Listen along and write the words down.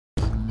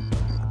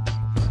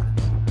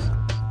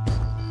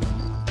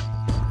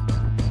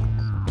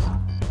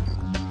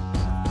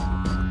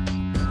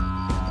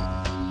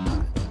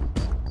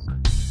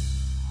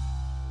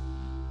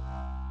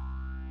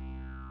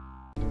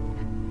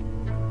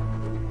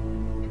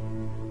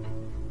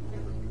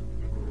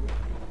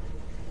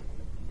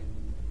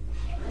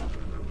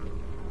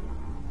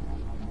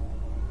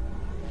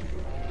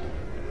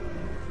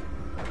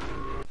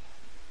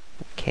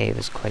cave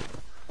is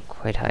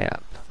quite high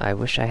up. I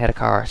wish I had a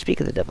car. Speak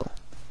of the devil.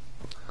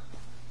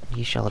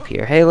 He shall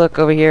appear. Hey, look,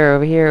 over here,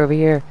 over here, over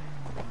here.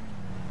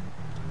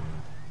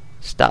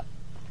 Stop.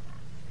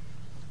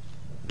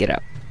 Get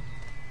out.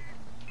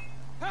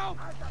 Help!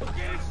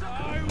 Get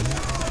inside!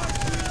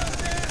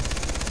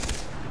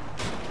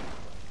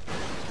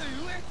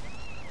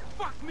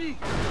 Fuck me!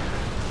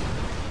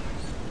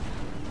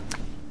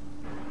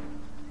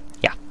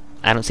 Yeah,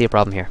 I don't see a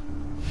problem here.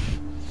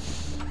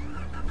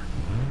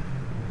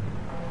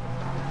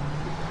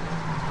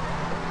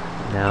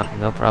 No,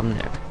 no problem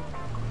there.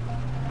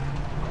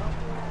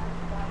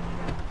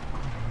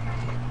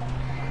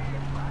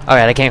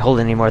 Alright, I can't hold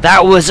it anymore.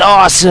 That was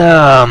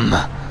awesome!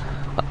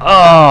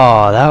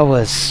 Oh, that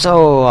was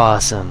so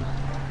awesome.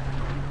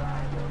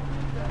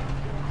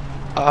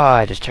 Oh,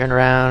 I just turned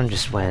around,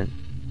 just went,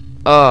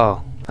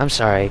 oh, I'm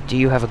sorry, do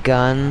you have a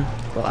gun?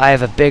 Well, I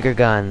have a bigger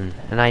gun,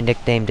 and I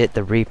nicknamed it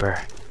the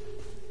Reaper.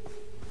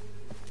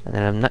 And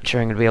then I'm not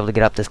sure I'm going to be able to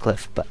get up this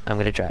cliff, but I'm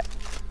going to try.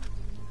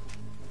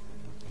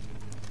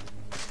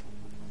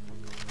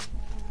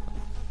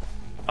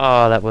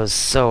 Oh, that was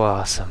so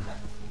awesome.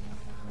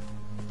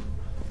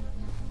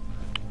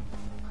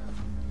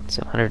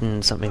 So 100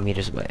 and something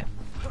meters away.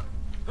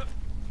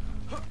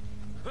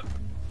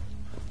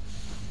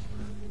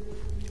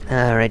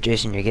 Alright,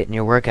 Jason, you're getting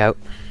your workout.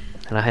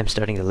 And I'm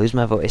starting to lose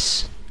my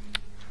voice.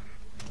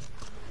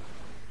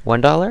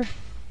 $1?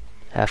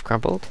 Half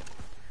crumpled?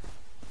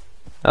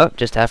 Oh,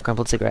 just half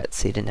crumpled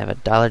cigarettes. He didn't have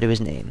 $1 to his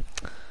name.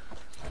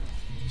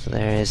 So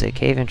there is a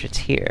cave entrance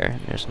here.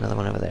 There's another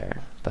one over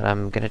there. But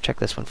I'm gonna check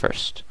this one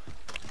first.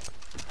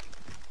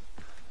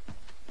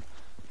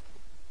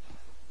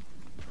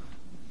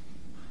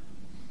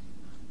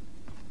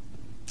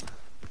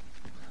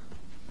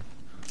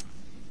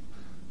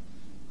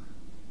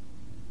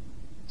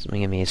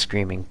 Something in me is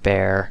screaming,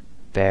 bear,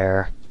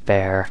 bear,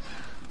 bear.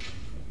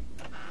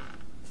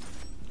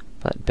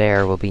 But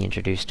bear will be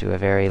introduced to a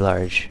very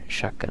large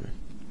shotgun.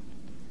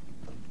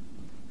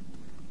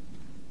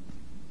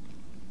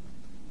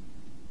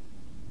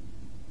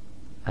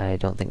 I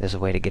don't think there's a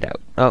way to get out.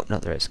 Oh, no,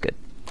 there is. Good.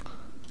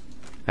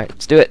 Alright,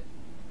 let's do it.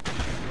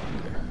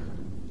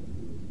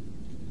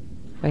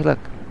 Hey, look.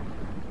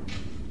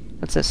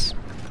 What's this?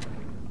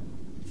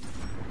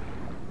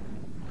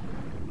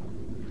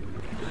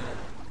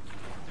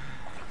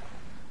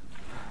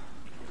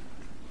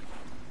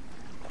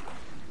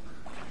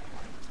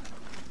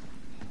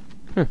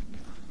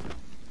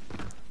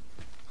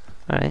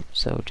 Alright,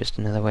 so just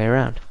another way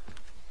around.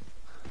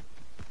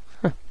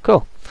 Huh,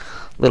 cool.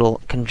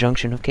 Little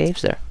conjunction of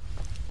caves there.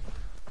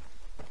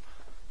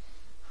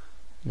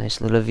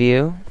 Nice little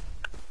view.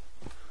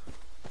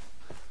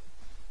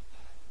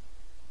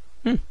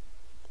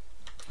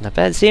 Not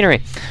bad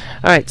scenery.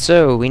 Alright,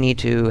 so we need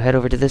to head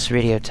over to this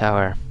radio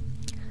tower.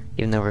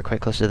 Even though we're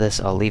quite close to this,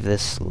 I'll leave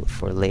this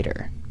for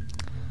later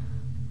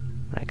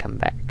when I come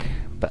back.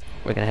 But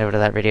we're gonna head over to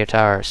that radio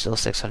tower, still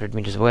 600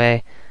 meters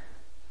away.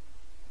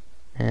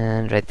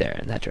 And right there,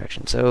 in that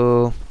direction.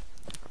 So,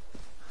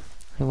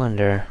 I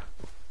wonder,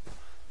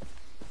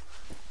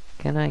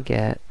 can I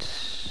get...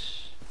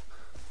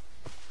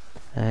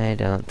 I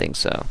don't think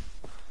so.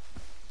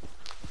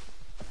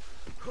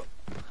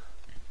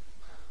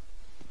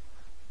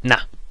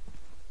 Nah.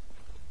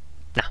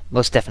 Nah,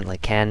 most definitely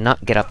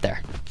cannot get up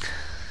there.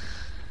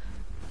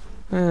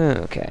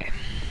 Okay.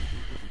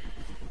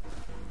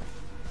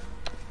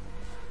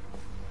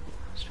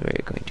 So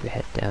we're going to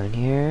head down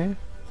here.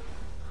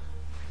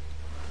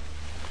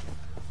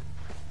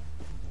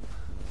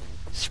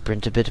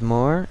 Sprint a bit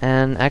more,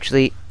 and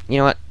actually, you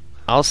know what?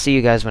 I'll see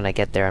you guys when I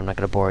get there. I'm not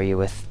going to bore you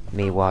with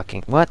me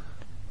walking. What?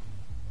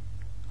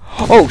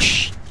 Oh,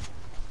 shh!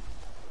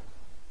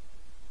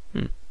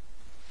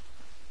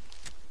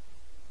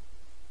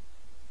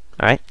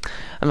 Alright.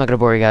 I'm not going to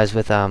bore you guys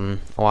with,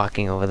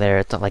 walking over there.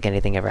 It's not like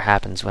anything ever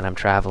happens when I'm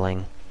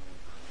traveling.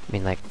 I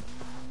mean, like,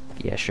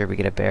 yeah, sure, we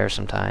get a bear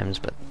sometimes,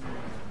 but...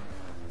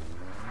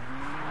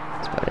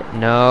 that's about it.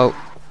 No!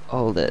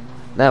 Hold it.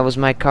 That was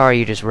my car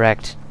you just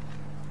wrecked.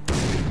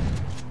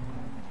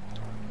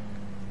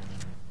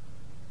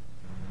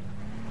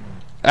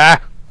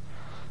 Ah!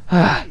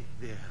 Ah!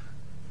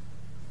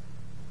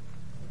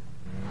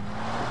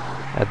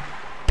 A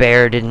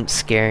bear didn't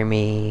scare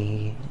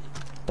me,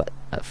 but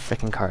a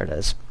frickin' car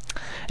does.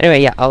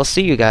 Anyway, yeah, I'll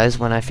see you guys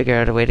when I figure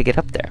out a way to get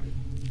up there.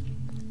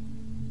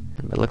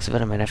 And by the looks of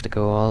it, I might have to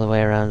go all the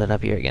way around and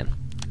up here again.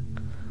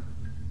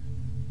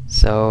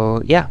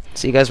 So, yeah,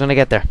 see you guys when I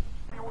get there.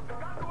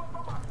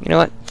 You know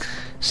what?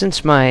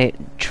 Since my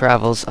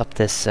travels up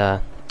this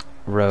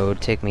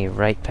road take me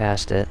right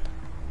past it,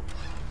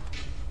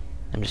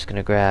 I'm just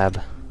gonna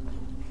grab...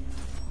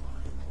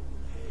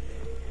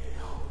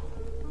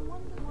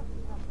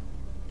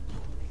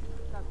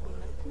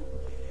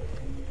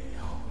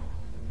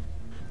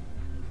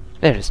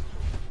 there it is.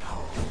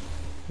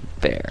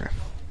 Bear.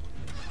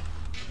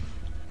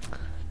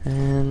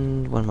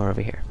 And one more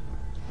over here.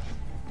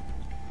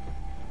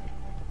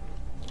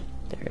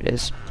 There it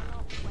is.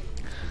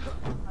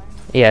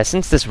 Yeah,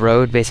 since this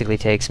road basically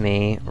takes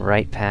me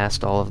right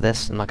past all of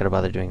this, I'm not going to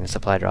bother doing the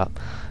supply drop.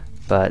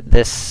 But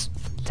this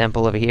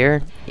temple over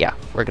here, yeah,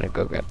 we're going to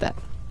go grab that.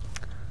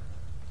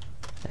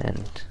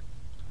 And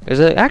it was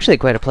actually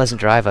quite a pleasant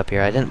drive up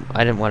here. I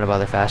didn't want to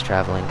bother fast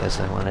traveling because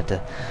I wanted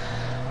to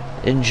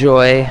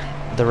enjoy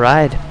the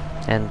ride.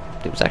 And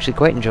it was actually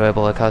quite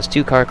enjoyable. It caused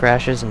 2 car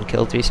crashes and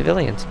killed 3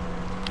 civilians.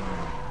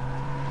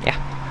 Yeah,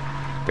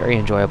 very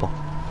enjoyable.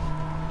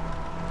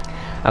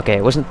 Okay,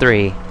 it wasn't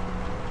 3. It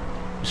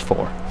was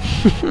 4.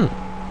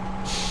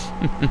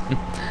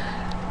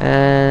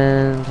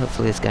 And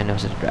hopefully this guy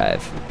knows how to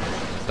drive.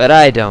 But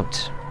I don't.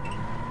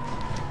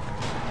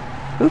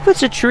 Who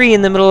puts a tree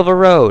in the middle of a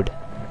road?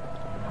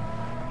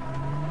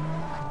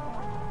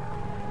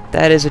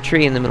 That is a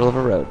tree in the middle of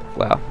a road.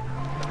 Wow.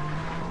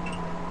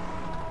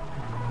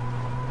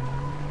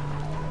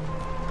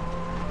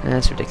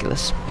 That's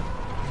ridiculous.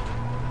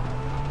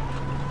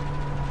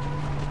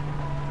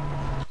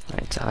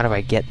 Alright, so how do I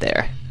get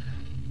there?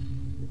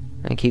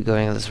 I keep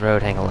going on this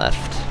road, hang a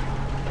left.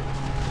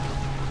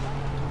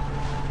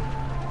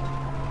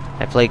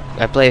 I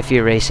play a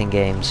few racing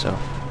games, so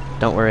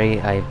don't worry,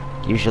 I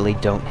usually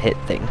don't hit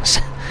things.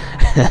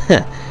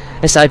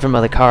 Aside from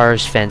other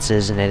cars,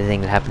 fences, and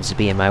anything that happens to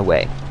be in my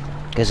way.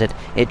 Because it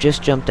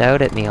just jumped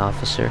out at me,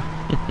 officer.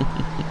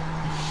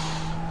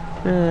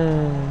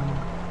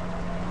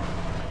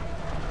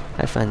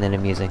 I find that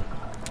amusing.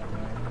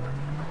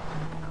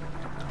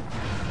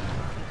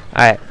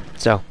 Alright,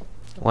 so,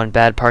 one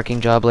bad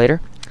parking job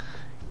later.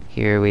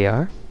 Here we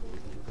are.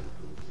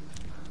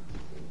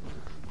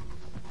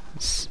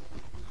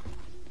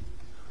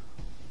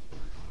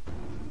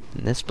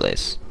 In this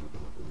place.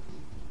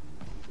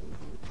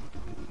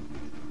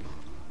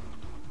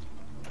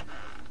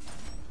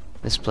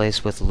 This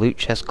place with loot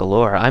chest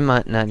galore. I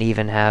might not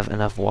even have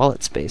enough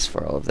wallet space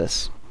for all of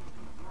this.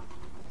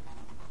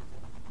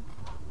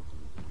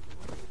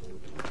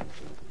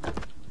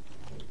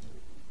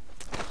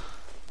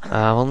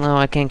 Well, no,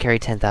 I can carry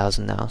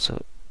 10,000 now, so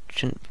it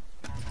shouldn't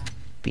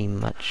be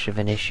much of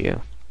an issue.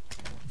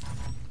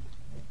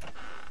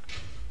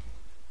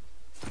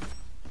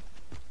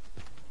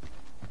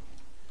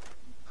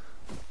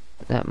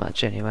 That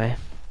much, anyway.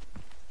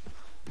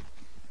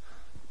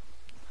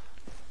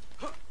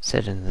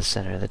 Sit in the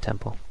center of the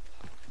temple.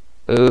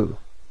 Ooh.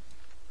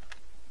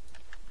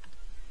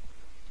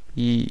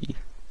 Yee.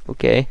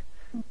 Okay.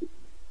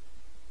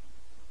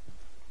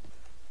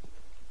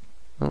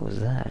 What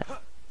was that?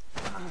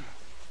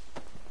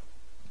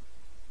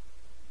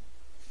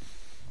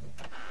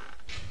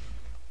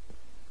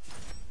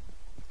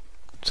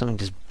 Something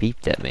just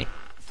beeped at me.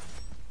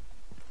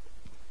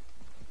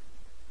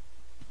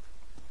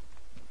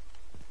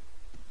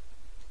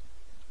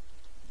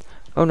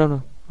 Oh, no,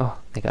 no. Oh,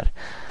 thank God.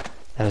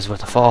 That was about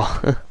to fall.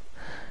 But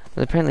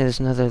apparently there's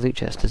another loot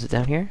chest. Is it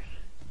down here?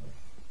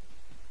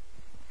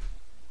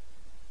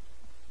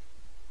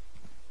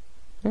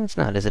 No, it's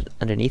not. Is it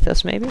underneath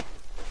us, maybe?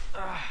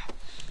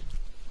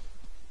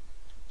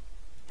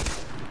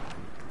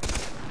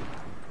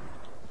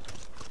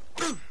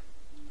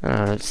 I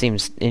don't know, it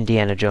seems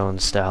Indiana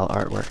Jones style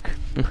artwork.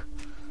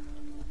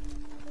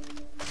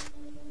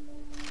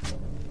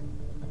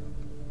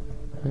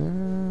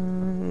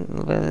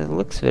 By the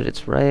looks of it,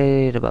 it's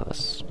right above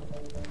us.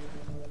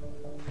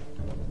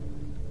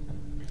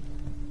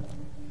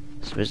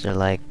 So is there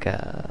like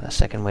a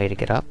second way to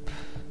get up?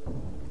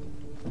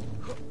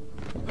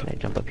 Can I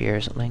jump up here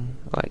or something?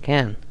 Oh, I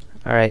can.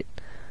 Alright.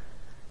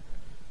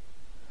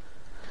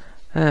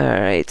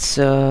 Alright,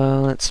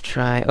 so let's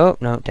try... Oh,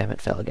 no, damn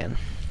it, fell again.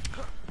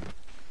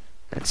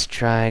 Let's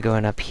try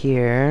going up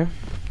here.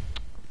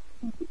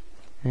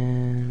 How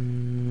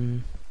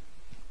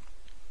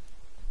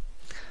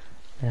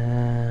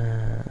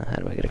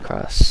do I get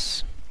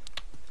across?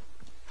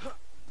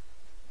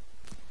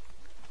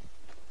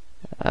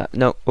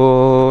 No.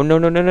 Oh, no,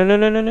 no, no, no, no,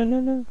 no, no, no, no,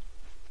 no.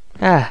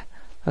 Ah,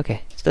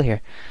 okay, still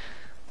here.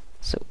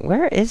 So,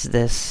 where is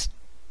this?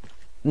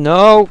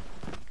 No!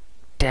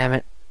 Damn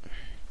it.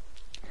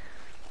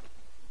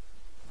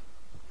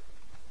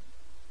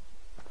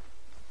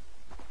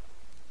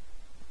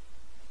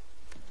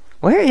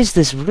 Where is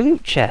this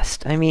loot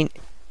chest? I mean,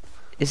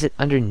 is it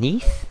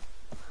underneath?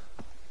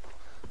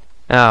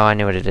 Oh, I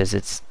know what it is.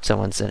 It's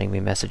someone sending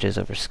me messages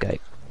over Skype.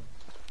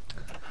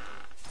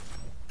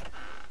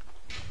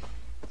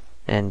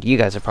 And you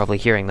guys are probably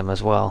hearing them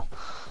as well,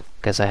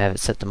 because I have it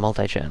set to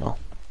multi-channel.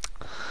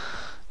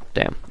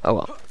 Damn. Oh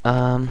well.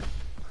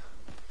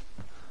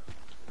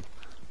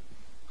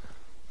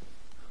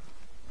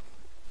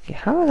 Okay,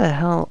 how the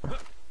hell...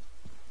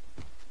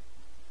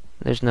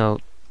 There's no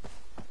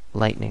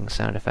lightning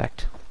sound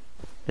effect.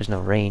 There's no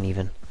rain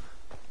even.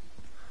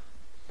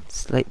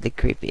 Slightly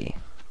creepy.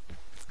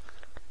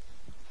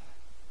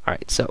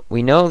 Alright, so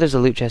we know there's a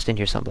loot chest in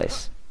here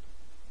someplace.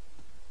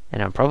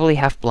 And I'm probably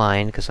half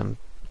blind because I'm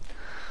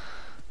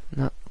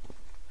not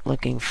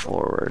looking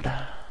forward.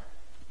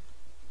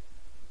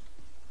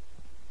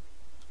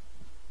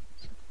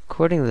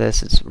 According to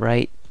this, it's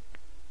right,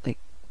 like...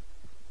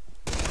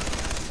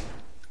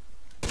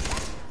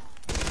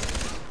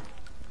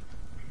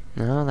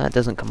 that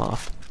doesn't come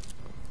off.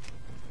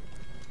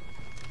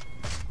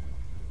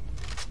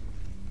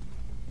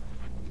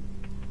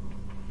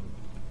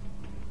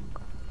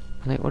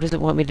 Like, what does it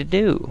want me to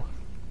do?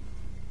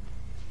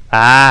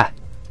 Ah!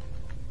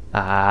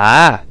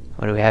 Ah!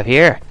 What do we have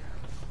here?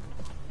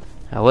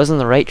 I was on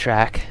the right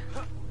track,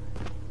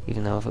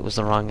 even though if it was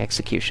the wrong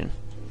execution.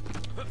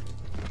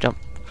 Jump,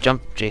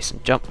 jump,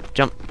 Jason, jump,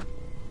 jump,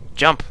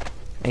 jump!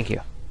 Thank you.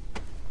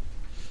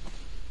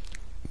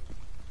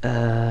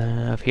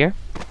 Up here?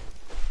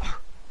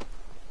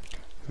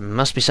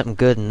 Must be something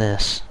good in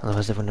this,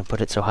 otherwise they wouldn't have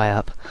put it so high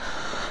up.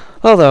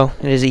 Although,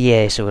 it is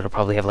EA, so it'll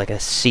probably have like a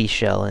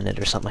seashell in it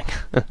or something.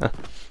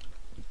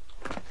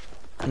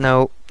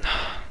 No.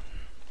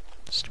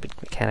 Stupid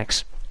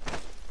mechanics.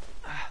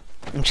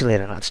 Actually,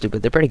 they're not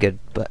stupid, they're pretty good,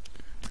 but...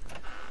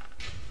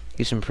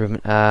 use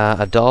improvement.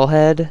 A doll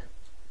head?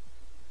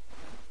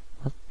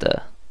 What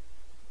the...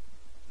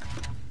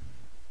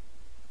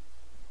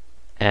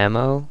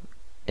 ammo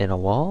in a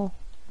wall?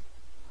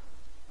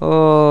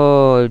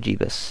 Oh,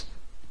 Jeebus.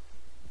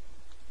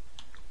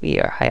 We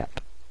are high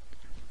up.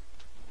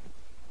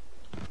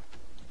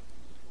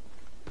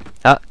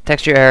 Ah,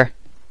 texture error.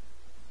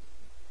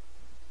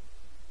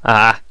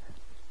 Ah,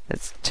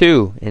 that's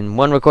 2 in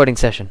 1 recording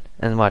session.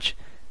 And watch.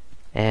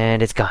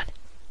 And it's gone.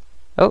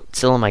 Oh, it's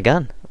still on my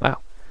gun. Wow.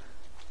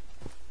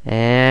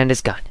 And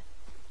it's gone.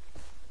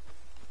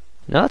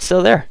 No, it's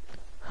still there.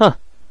 Huh.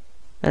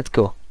 That's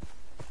cool.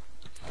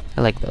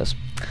 I like those.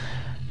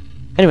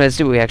 Anyway, let's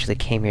do what we actually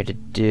came here to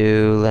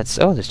do. Let's...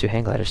 oh, there's 2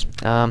 hang gliders.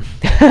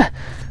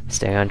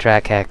 Stay on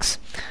track, Hex.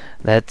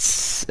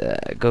 Let's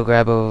go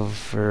grab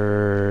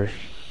over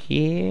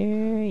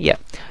here. Yeah.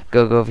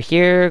 Go over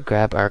here,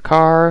 grab our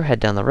car, head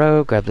down the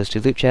road, grab those 2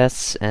 loot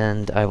chests,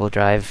 and I will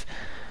drive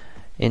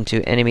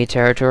into enemy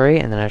territory,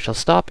 and then I shall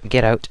stop,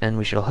 get out, and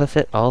we shall hoof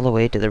it all the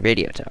way to the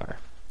radio tower.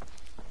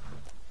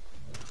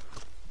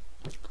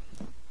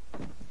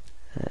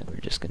 And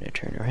we're just gonna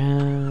turn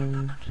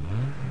around.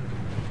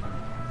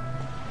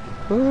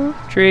 Ooh,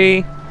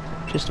 tree!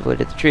 Just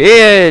avoided the tree.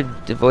 Yeah,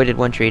 avoided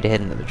 1 tree to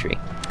hit another tree.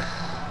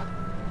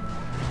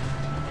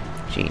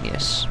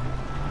 Genius.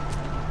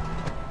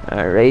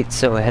 Alright,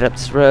 so I head up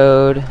this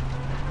road.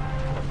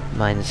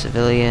 Mine the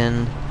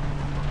civilian.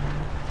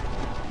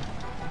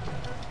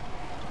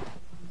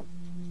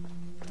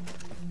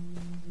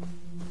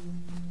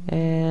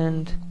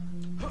 And...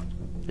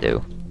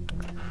 blue.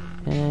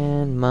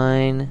 And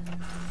mine.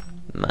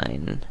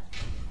 Mine.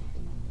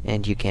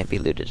 And you can't be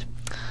looted.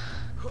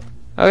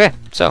 Okay,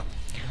 so...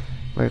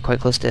 we're quite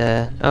close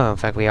to... oh, in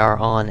fact, we are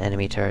on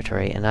enemy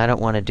territory, and I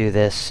don't want to do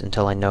this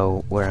until I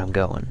know where I'm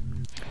going.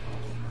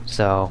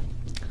 So...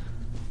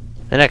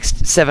 the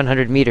next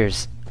 700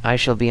 meters, I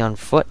shall be on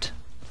foot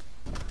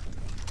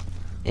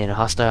in a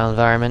hostile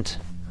environment.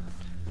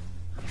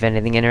 If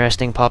anything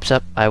interesting pops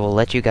up, I will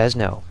let you guys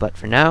know. But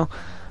for now,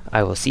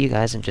 I will see you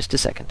guys in just a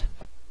second.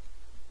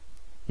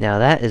 Now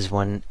that is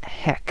one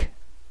heck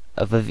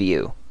of a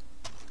view.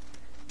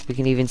 We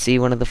can even see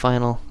one of the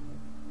final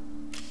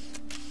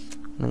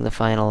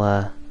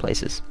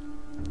places.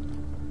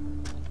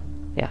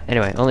 Yeah,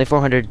 anyway, only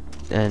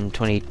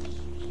 420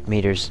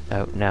 meters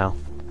out now.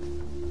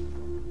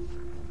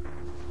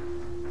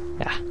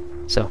 Yeah,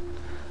 so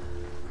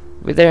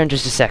we're there in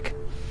just a sec.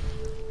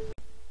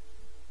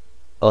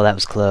 Oh, that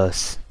was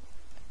close.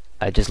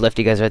 I just left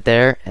you guys right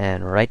there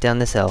and right down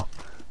this hill.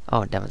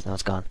 Oh, damn it, now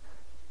it's gone.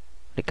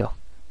 Where'd it go?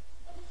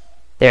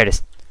 There it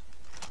is.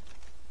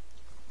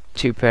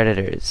 2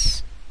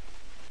 predators.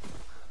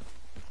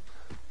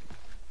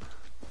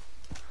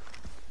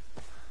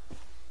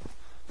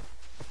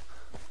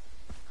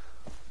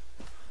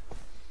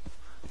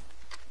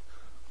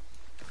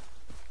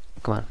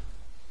 Come on.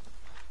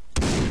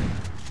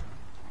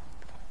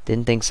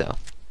 Didn't think so.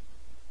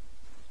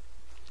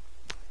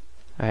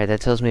 Alright,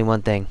 that tells me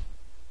one thing.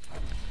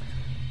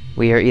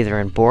 We are either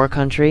in boar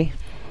country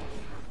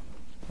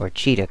or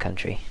cheetah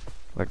country.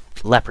 Or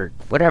leopard.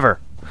 Whatever.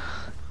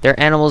 They're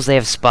animals, they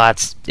have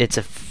spots. It's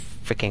a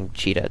freaking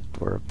cheetah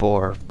or a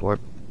boar or...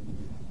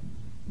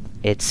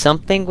 it's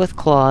something with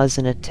claws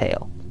and a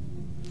tail.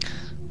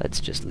 Let's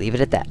just leave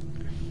it at that.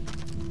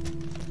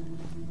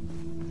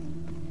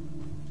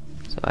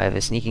 So I have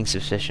a sneaking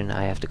suspicion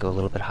I have to go a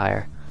little bit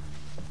higher.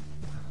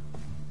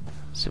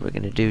 So we're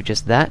going to do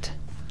just that.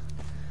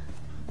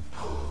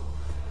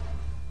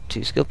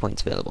 2 skill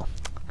points available.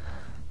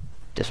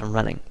 Just from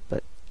running.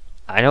 But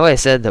I know I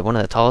said that one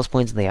of the tallest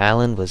points in the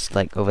island was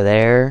like over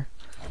there.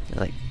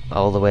 Like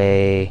all the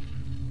way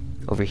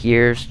over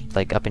here,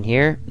 like up in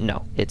here.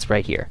 No, it's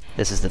right here.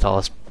 This is the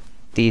tallest.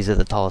 These are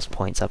the tallest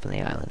points up in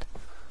the island.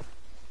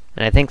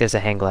 And I think there's a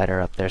hang glider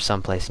up there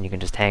someplace and you can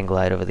just hang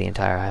glide over the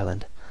entire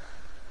island.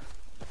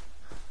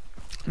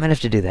 I might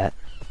have to do that.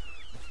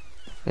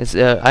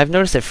 I've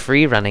noticed that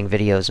free running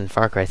videos in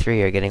Far Cry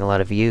 3 are getting a lot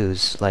of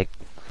views, like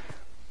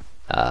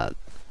guys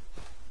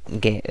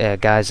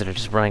that are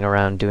just running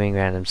around doing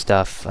random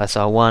stuff. I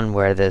saw one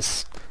where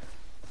this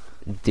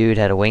dude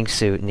had a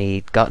wingsuit and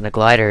he got in a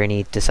glider and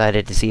he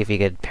decided to see if he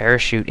could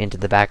parachute into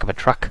the back of a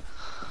truck.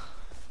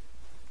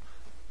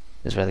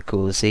 It's rather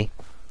cool to see.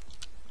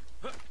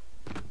 I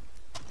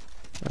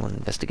want to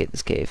investigate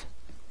this cave.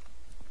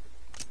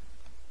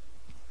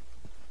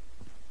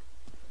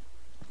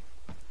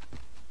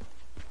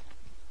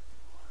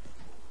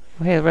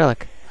 Oh, hey, a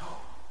relic.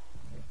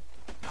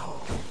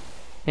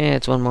 Yeah,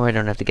 it's one more I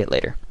don't have to get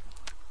later.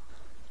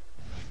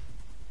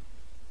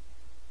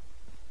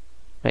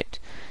 Right.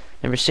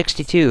 Number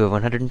 62 of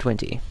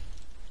 120.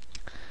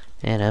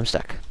 And I'm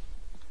stuck.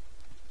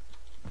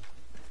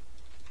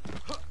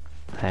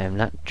 I am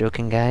not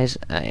joking, guys.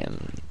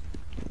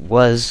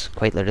 Was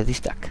quite literally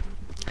stuck.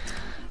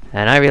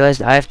 And I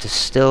realized I have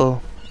to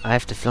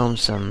film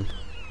some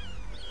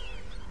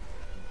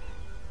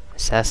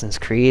Assassin's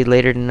Creed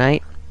later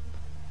tonight.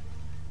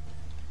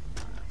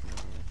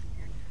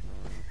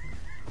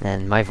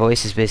 And my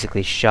voice is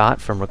basically shot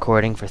from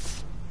recording for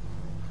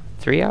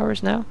 3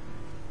 hours now?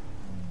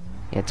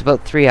 Yeah, it's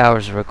about 3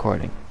 hours of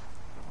recording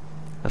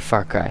of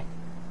Far Cry.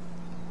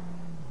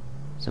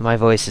 So my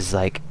voice is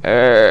like, what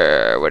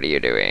are you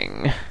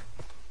doing?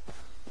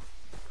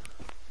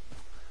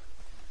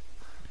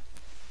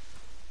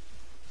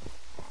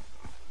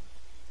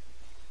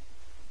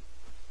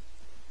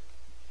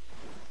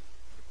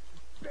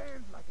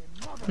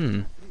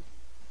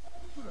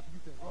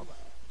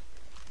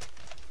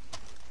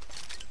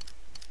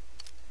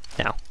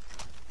 Now.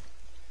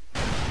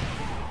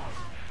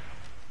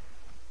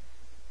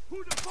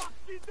 Who the fuck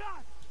did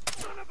that?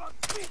 Son of a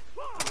bitch!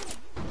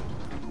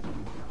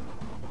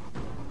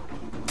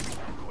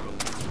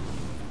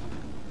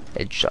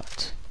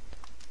 Headshot.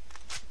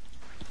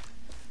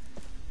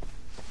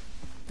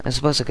 I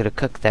suppose I could have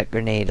cooked that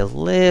grenade a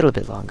little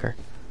bit longer.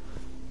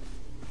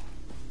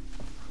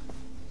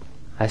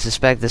 I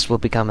suspect this will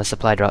become a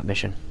supply drop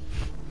mission.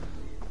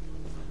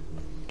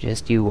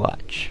 Just you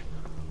watch.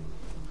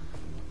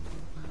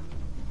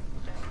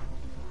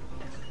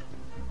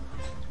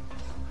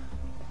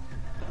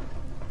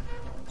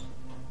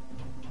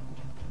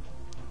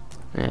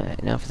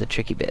 Alright, now for the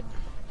tricky bit.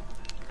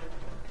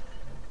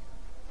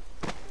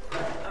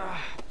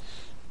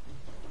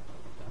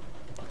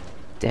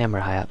 Damn, we're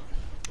high up.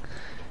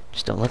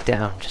 Just don't look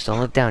down. Just don't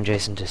look down,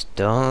 Jason. Just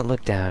don't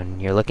look down.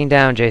 You're looking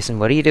down, Jason.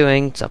 What are you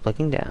doing? Stop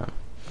looking down.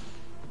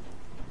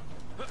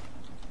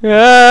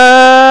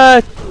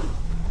 Ah!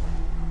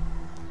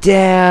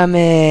 Damn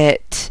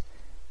it!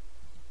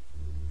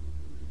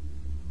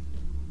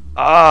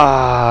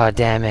 Ah,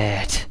 damn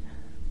it.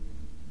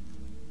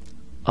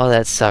 Oh,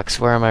 that sucks.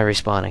 Where am I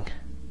respawning?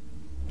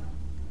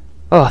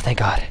 Oh, thank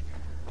God.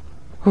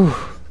 Whew.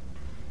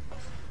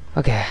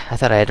 Okay, I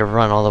thought I had to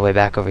run all the way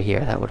back over here.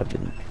 That would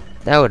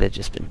have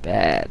just been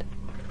bad.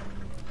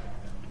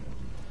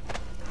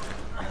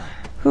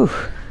 Whew.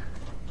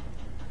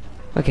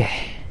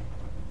 Okay.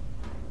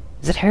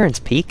 Is it Heron's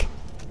Peak?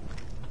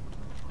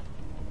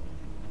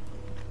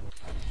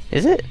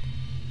 Is it?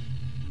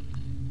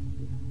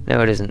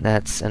 No, it isn't.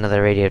 That's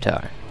another radio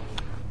tower.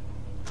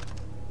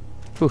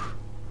 Whew.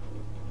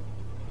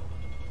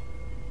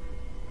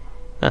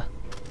 Huh.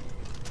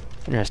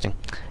 Interesting.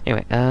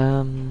 Anyway,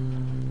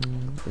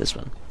 this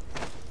one.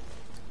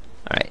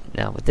 Alright,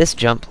 now with this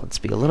jump, let's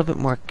be a little bit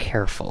more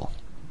careful.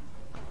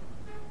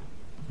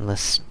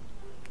 Less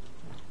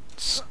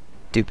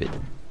stupid.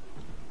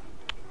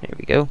 There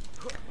we go.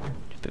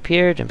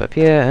 Jump up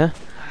here,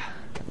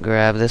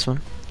 grab this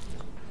one.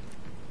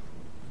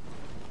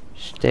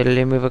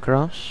 Steadily move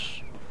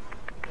across.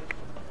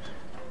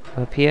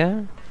 Go up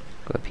here,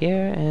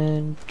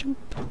 and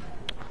jump.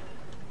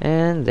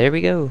 And there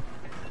we go.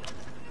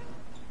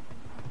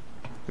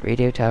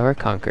 Radio tower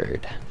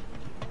conquered.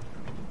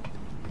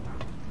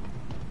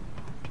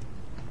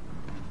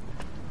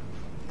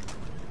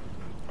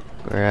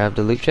 Grab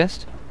the loot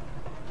chest.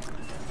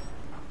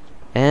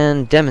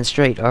 And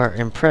demonstrate our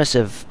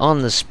impressive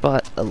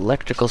on-the-spot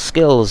electrical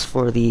skills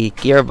for the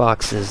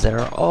gearboxes that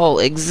are all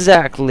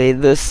exactly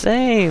the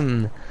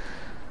same.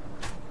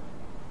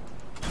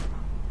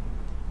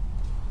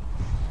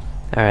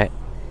 Alright,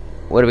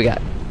 what do we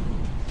got?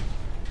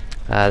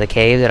 The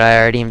cave that I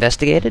already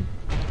investigated.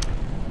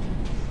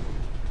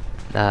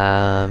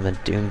 A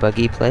doom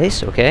buggy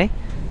place, okay.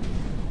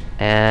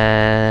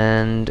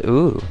 And,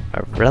 ooh,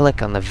 a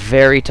relic on the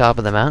very top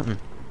of the mountain.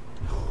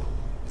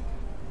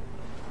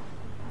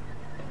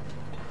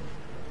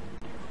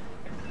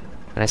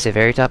 When I say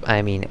very top,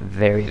 I mean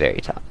very,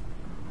 very top.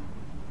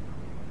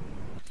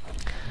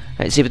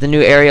 Alright, see what the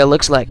new area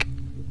looks like.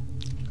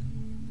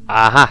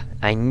 Aha!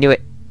 I knew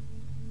it!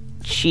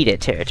 Cheetah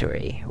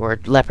territory, or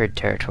leopard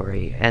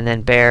territory, and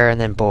then bear, and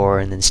then boar,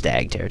 and then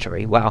stag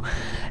territory. Wow.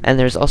 And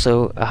there's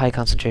also a high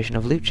concentration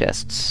of loot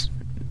chests.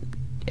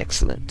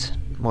 Excellent.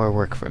 More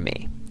work for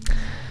me.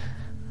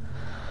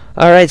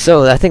 Alright,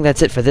 so I think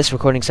that's it for this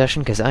recording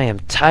session, because I am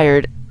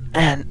tired,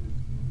 and...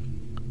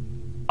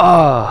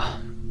 oh,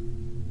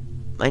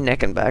 my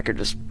neck and back are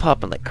just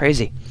popping like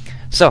crazy.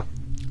 So,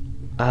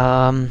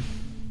 yeah,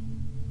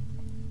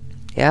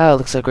 it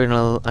looks like I'm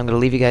gonna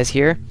leave you guys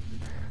here.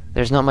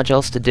 There's not much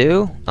else to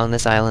do on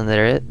this island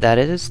that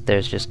is.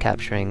 There's just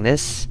capturing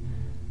this,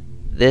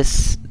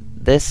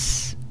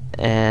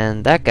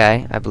 And that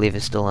guy, I believe,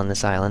 is still on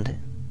this island.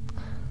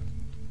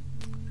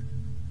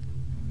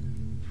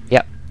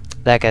 Yep,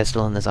 that guy's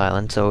still on this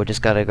island, so we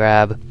just gotta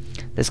grab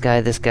this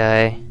guy,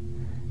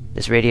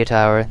 this radio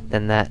tower,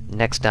 then that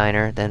next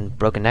diner, then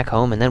Broken Neck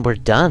home, and then we're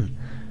done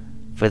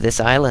for this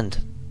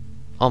island.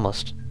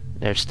 Almost.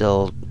 There's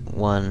still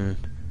 1,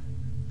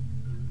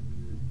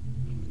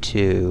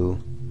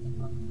 2,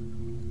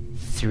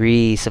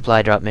 3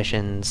 supply drop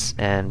missions,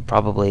 and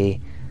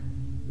probably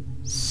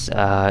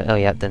oh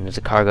yeah, then there's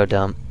a cargo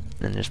dump,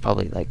 and there's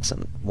probably like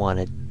some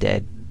wanted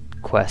dead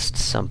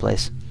quests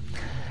someplace.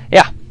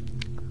 Yeah.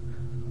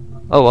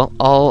 Oh well,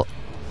 all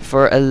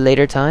for a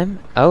later time.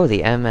 Oh,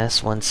 the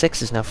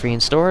MS-16 is now free in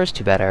stores.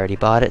 Too bad I already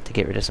bought it to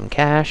get rid of some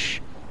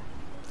cash.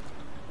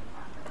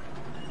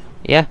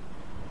 Yeah,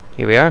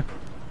 here we are.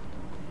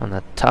 On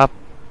the top,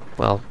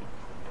 well,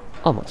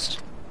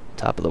 almost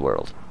top of the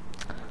world.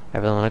 I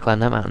really want to climb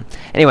that mountain.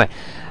 Anyway,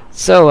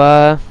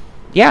 so,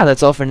 yeah,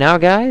 that's all for now,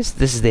 guys.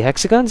 This is the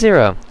Hexagon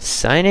Zero,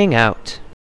 signing out.